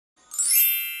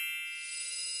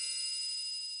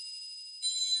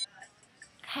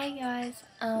Hey guys,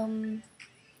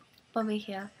 Bobby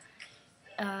here.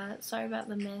 Sorry about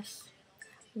the mess.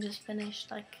 I just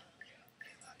finished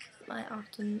my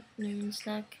afternoon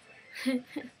snack.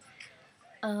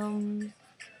 um,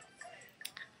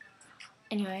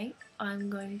 anyway, I'm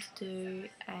going to do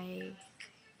a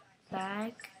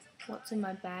bag, what's in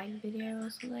my bag video or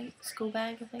something. School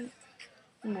bag, I think.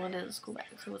 Well, it is a school bag,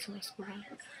 so what's in my school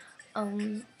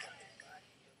bag?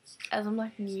 As I'm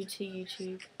new to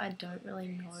YouTube, I don't really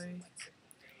know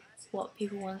what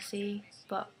people want to see,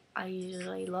 but I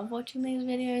usually love watching these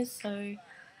videos, so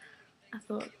I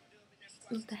thought,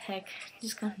 what the heck,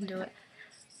 just gonna do it.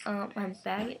 My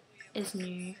bag is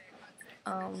new,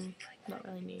 not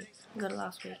really new, I got it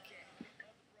last week,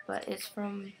 but it's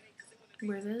from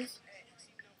Rivers,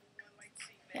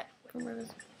 yeah, from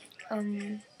Rivers.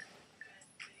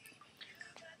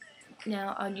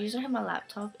 Now, I'd usually have my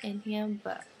laptop in here,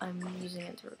 but I'm using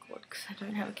it to record because I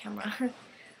don't have a camera.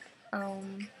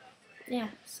 Yeah,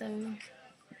 so,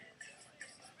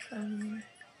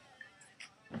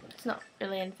 it's not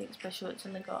really anything special, it's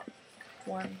only got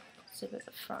one zip at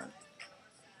the front.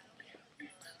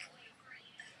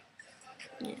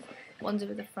 Yeah, one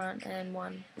zip at the front and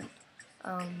one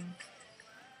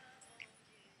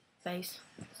base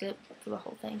zip for the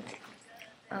whole thing.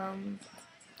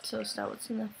 So I'll start what's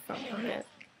in the front pocket.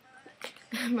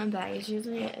 My bag is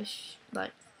usually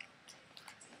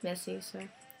messy, so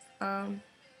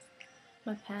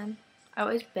my pen. I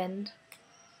always bend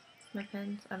my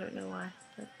pens. I don't know why,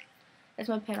 but it's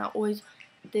my pen.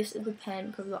 This is the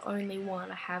pen, probably the only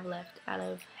one I have left out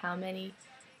of how many.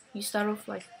 You start off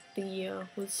the year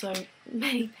with so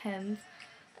many pens,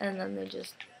 and then they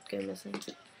just go missing.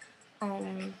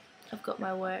 I've got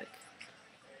my work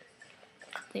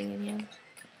thing in here.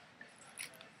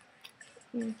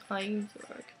 I use the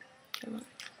work.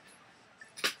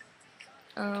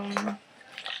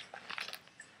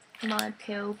 My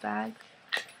pill bag.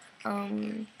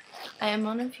 I am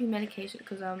on a few medications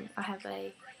because I've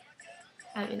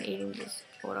been eating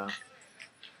disorder.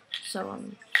 So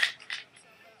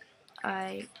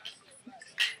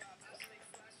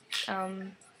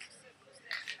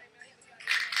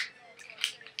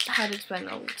how to explain?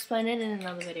 I'll explain it in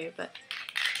another video, but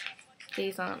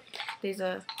these are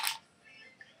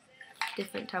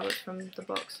different tablets from the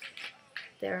box.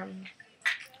 They're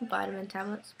vitamin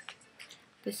tablets.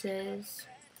 This is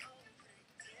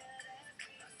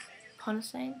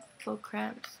Ponosane for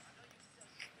cramps.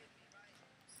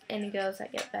 Any girls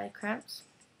that get bad cramps,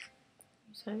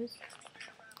 use those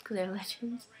because they're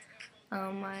legends.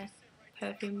 My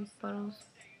perfume bottles,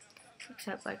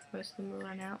 except most of them will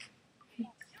run out.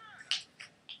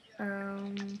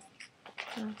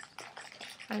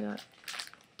 I got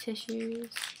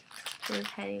tissues. It was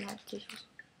handy to have tissues.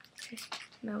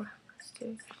 No, let's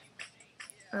do.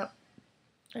 Oh,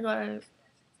 I got a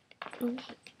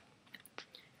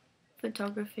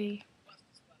photography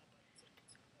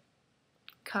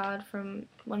card from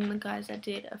one of the guys that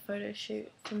did a photo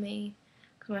shoot for me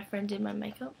because my friend did my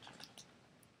makeup.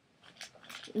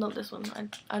 Not this one,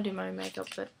 I do my own makeup,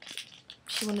 but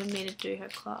she wanted me to do her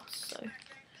class, so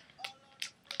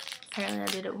apparently I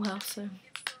did it well. So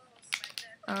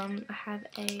I have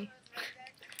a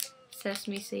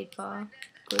sesame seed bar,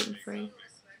 gluten free.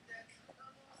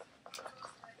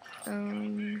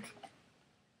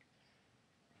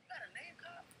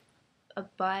 A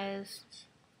Buyer's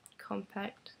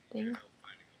compact thing,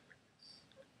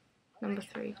 number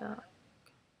 3 dark.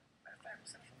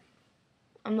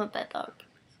 I'm not that dark.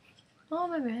 Oh,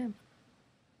 maybe I am.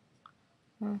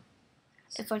 Oh.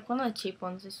 It's one of the cheap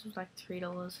ones. This was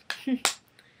 $3.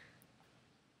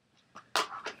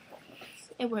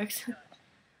 It works.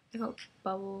 I got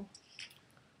bubbles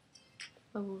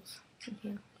in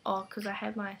here. Oh, because I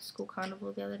had my school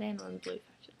carnival the other day and I was blue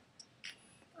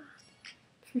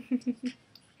actually.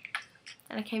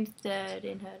 And I came 3rd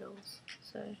in hurdles,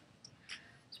 so I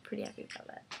was pretty happy about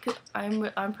that. Cause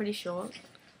I'm pretty short,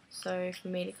 so for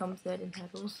me to come 3rd in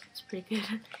hurdles, it's pretty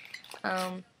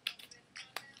good.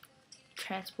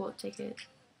 Transport ticket.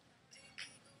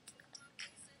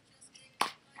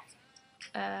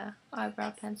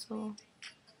 Eyebrow pencil.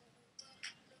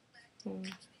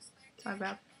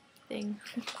 Eyebrow thing.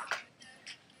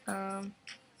 A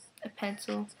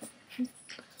pencil.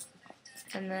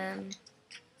 And then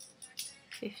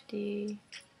 $50.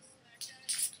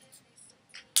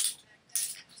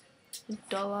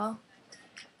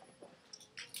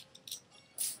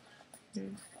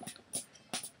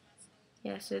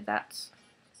 Yeah, so that's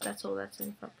all that's in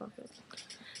the front pocket.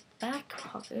 Back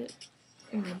pocket,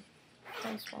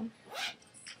 nice one,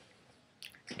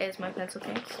 is my pencil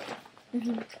case.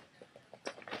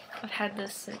 I've had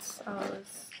this since I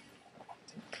was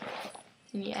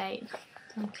in year 8.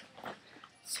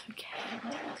 It's okay.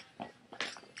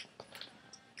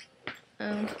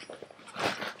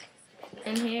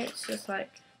 In here it's just like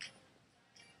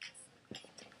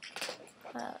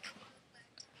I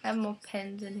have more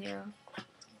pens in here,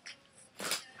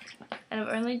 and I've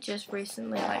only just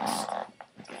recently like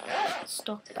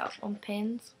stocked up on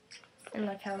pens, and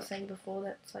like I was saying before,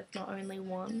 that's like not only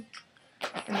one,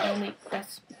 and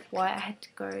that's why I had to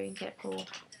go and get all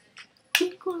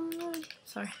big ones.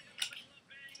 Sorry,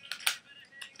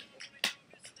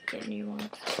 get new ones.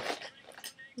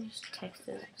 Just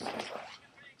texters,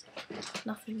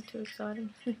 nothing too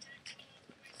exciting.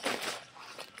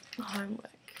 Homework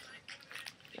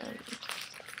and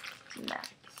maths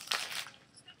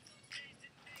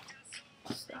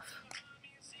stuff.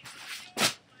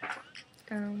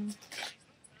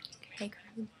 Hey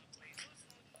code.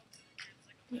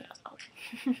 Yeah.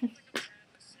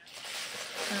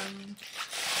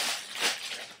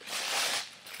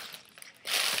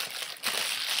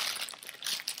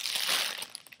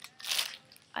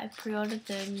 I pre-ordered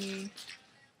the new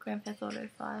Grand Theft Auto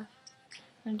 5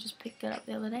 and just picked it up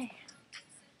the other day.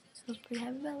 So I was pretty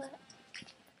happy about that.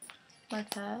 My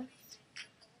purse.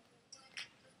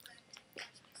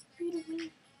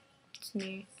 It's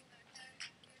new.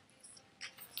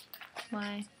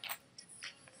 My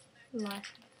license.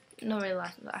 Not really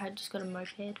license, I had just got a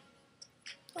moped.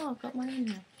 Oh, I've got mine in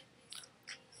there.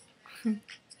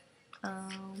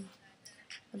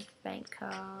 The bank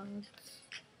cards.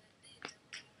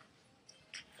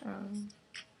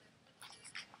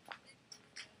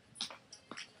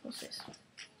 What's this?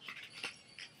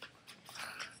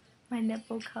 My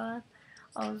netball card.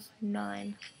 I was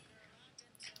 9.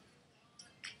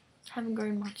 Haven't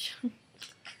grown much.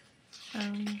 I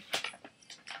don't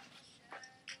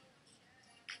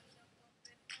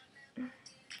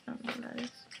know what that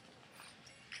is.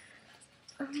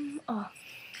 Oh,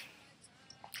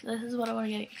 this is what I want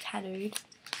to get tattooed.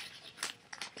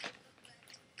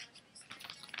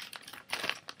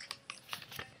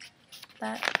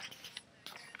 That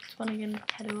is what I'm going to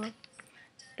tattoo of.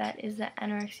 That is the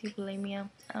anorexia bulimia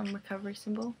recovery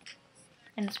symbol,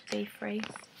 and it's B-free.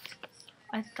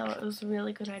 I thought it was a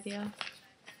really good idea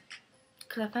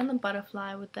because I found the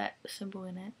butterfly with that symbol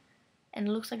in it, and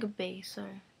it looks like a bee, so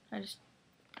I just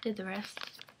did the rest,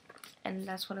 and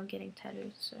that's what I'm getting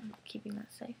tattooed, so I'm keeping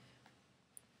that safe.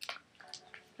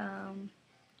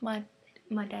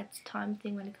 My dad's time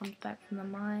thing when he comes back from the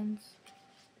mines.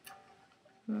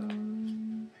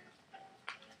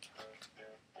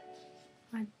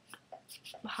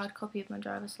 My hard copy of my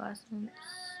driver's license,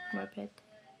 moped,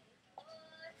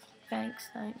 bank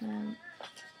statement,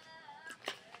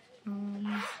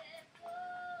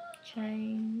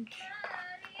 change.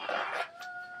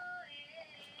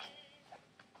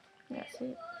 That's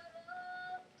it.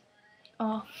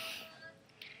 Oh,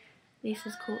 this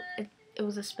is cool. It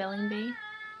was a spelling bee.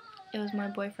 It was my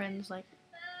boyfriend's like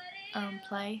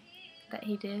play that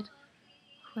he did.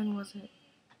 When was it?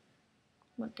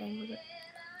 What day was it?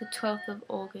 The 12th of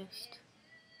August.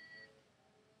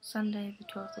 Sunday the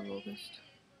 12th of August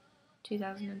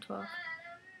 2012.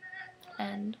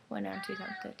 And we're now in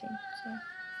 2013, so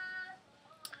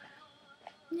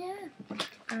yeah.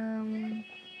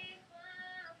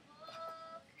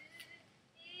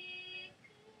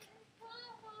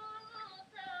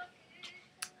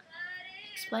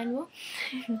 Explainable.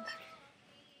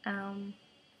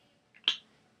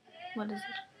 What is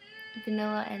it?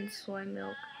 Vanilla and soy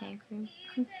milk hand cream.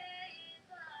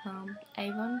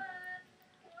 Avon.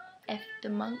 F the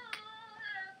Monk.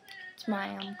 It's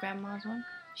my grandma's one.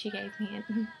 She gave me it.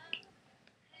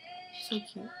 She's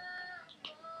so cute.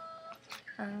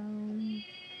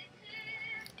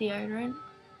 Deodorant.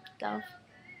 Dove.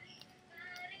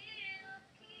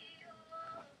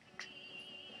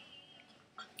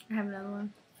 I have another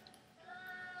one.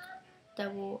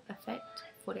 Double Effect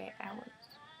 48 hours.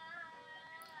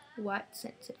 White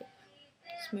sensitive.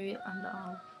 Smooth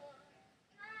underarm.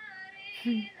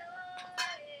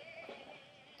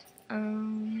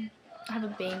 I have a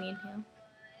beanie in here.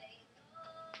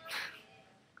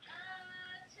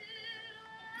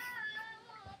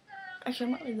 Actually, I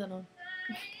might leave that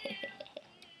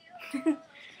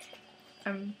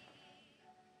on.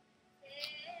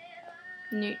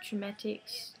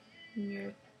 Nutrimetics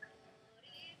New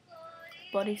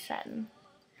Body Satin.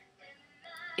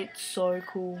 It's so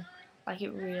cool. Like,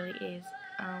 it really is.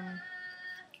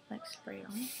 Like, spray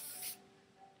on.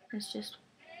 It's just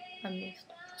a mist.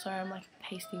 Sorry, I'm like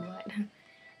pasty white.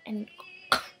 And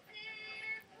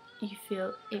it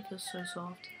feels so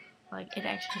soft. Like, it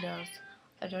actually does.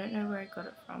 I don't know where I got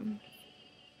it from.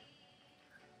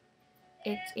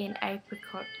 It's in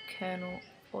apricot kernel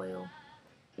oil.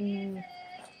 It's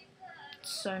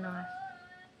so nice.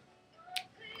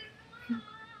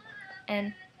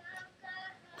 And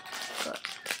got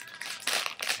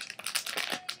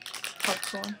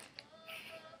popcorn.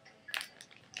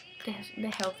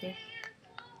 They're healthy.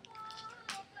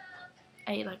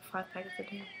 I eat like 5 packets a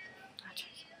day.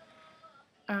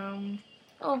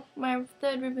 Oh, my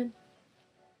third ribbon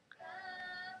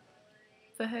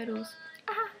for hurdles.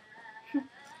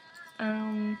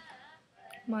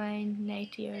 My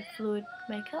Natio fluid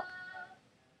makeup,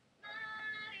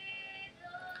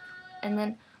 and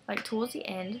then like towards the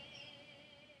end,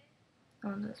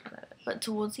 but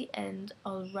towards the end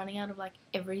I was running out of like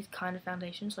every kind of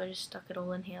foundation, so I just stuck it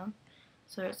all in here,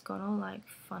 so it's gone all like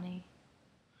funny.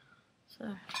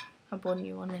 So I bought a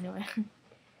new one anyway.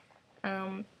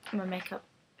 My makeup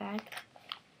bag.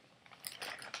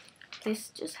 This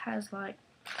just has like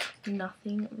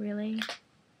nothing really.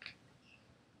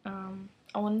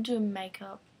 I want to do a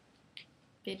makeup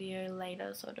video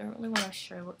later, so I don't really want to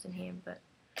show what's in here, but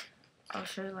I'll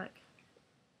show like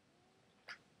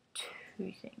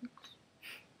 2 things.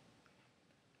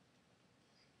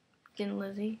 Thin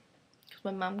Lizzy, because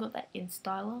my mum got that in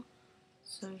styler,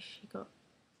 so she got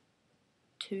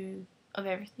 2 of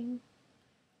everything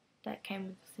that came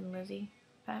with the Thin Lizzy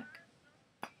pack.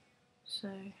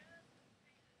 So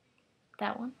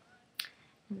that one,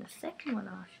 and the second one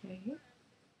I'll show you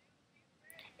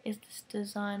is this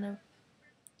designer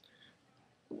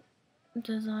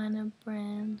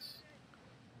brand's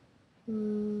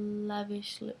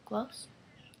lavish lip gloss.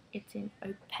 It's in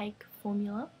opaque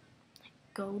formula,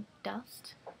 gold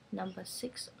dust, number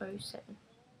 607,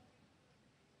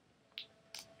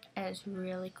 and it's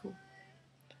really cool.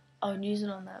 I would use it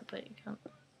on that, but you can't.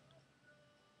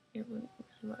 It wouldn't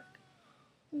really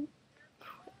work.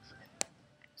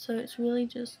 So it's really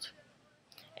just.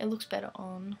 It looks better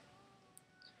on.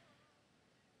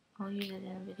 I'll use it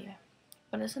in a video,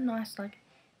 but it's a nice like,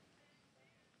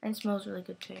 and it smells really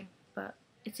good too. But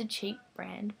it's a cheap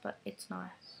brand, but it's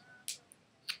nice.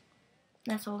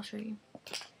 That's all I'll show you,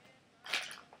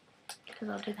 because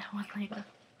I'll do that one later.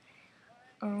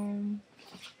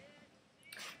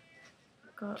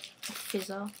 Got a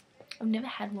fizzer. I've never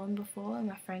had one before, and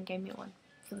my friend gave me one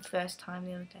for the first time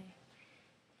the other day.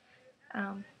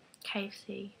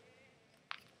 KFC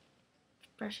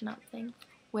brushing up thing.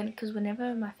 Because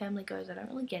whenever my family goes, I don't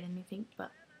really get anything,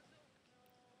 but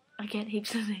I get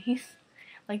heaps of these.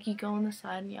 Like, you go on the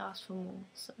side and you ask for more,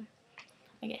 so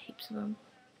I get heaps of them.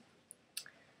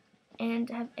 And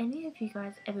have any of you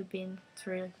guys ever been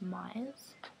through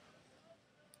Myers?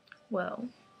 Well,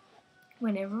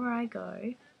 whenever I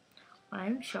go, I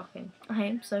am shocking. I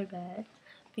am so bad,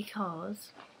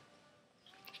 because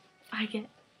I get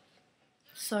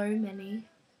so many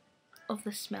of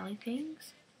the smelly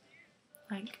things.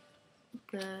 Like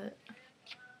the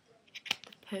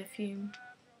perfume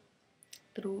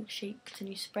little sheets, and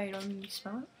you spray it on and you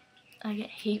smell it. I get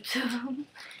heaps of them,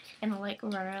 and I like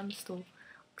run around the store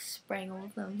like, spraying all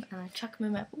of them, and I chuck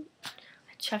them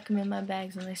in my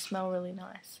bags, and they smell really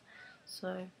nice.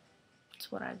 So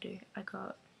that's what I do. I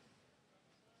got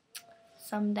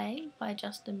Someday by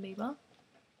Justin Bieber.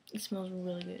 It smells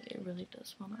really good. It really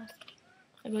does smell nice.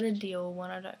 I got a Dior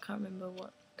one. I can't remember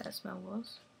what that smell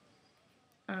was.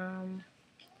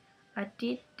 I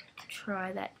did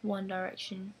try that One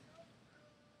Direction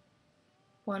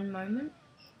Own Moment,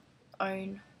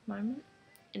 and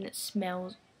it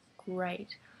smells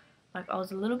great. Like, I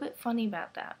was a little bit funny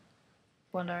about that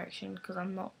One Direction, because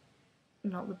I'm not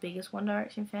the biggest One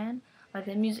Direction fan. Like,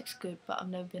 their music's good, but I've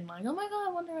never been like, oh my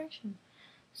god, One Direction.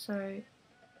 So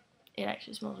it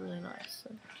actually smells really nice.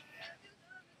 So.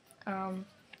 And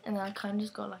then I kind of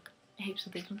just got like heaps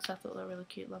of these ones. I thought they were really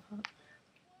cute, love heart.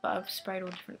 But I've sprayed all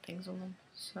different things on them.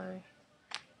 So,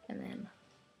 and then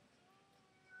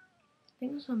I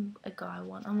think it was a guy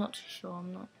one. I'm not too sure.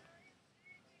 I'm not.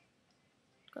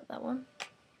 Got that one.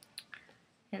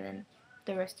 And then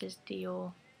the rest is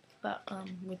Dior, but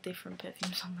with different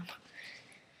perfumes on them.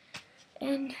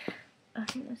 And I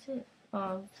think that's it.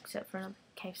 Oh, except for another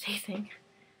KFC thing.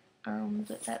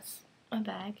 But that's my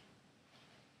bag.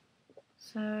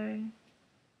 So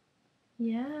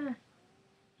yeah,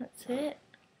 that's it.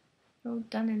 All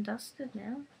done and dusted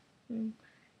now. I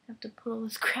have to put all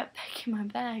this crap back in my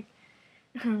bag.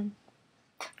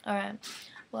 Alright,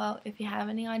 well, if you have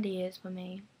any ideas for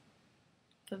me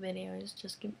for videos,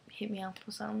 just hit me up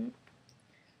or something.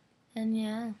 And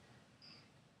yeah,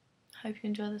 hope you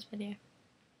enjoy this video.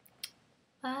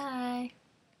 Bye.